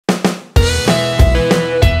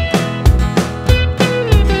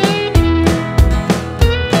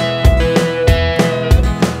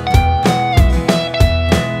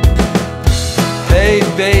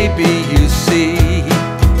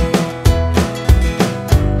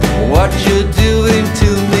what you're doing to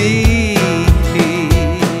me.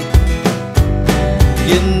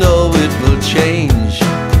 You know it will change.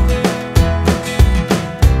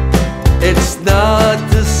 It's not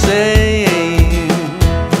the same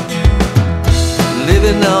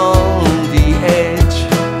living on the edge,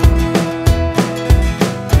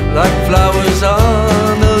 like flowers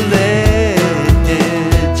on a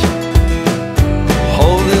ledge,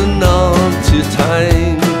 holding on to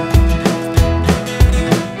time,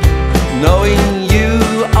 knowing you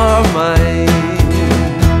are mine.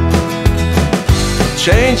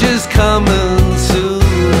 Change is coming soon,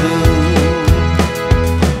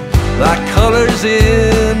 like colors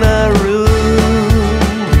in a room.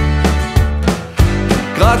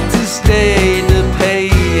 Got to stay the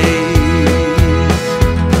pace,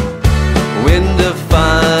 win the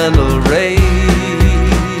final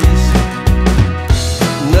race.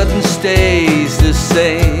 Nothing stays the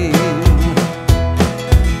same.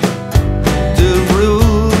 The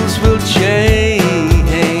rules will change.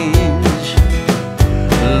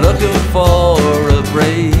 Looking for a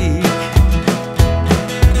break,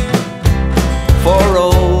 for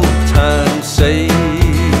old time's sake.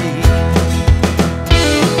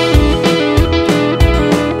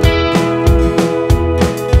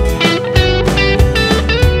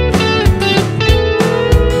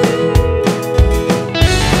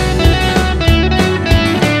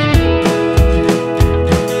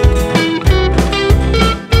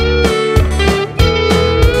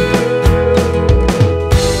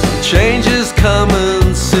 Change is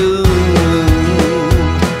coming soon,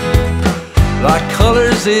 like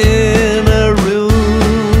colors in a room.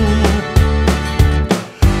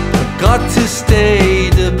 Got to stay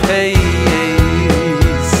the pace,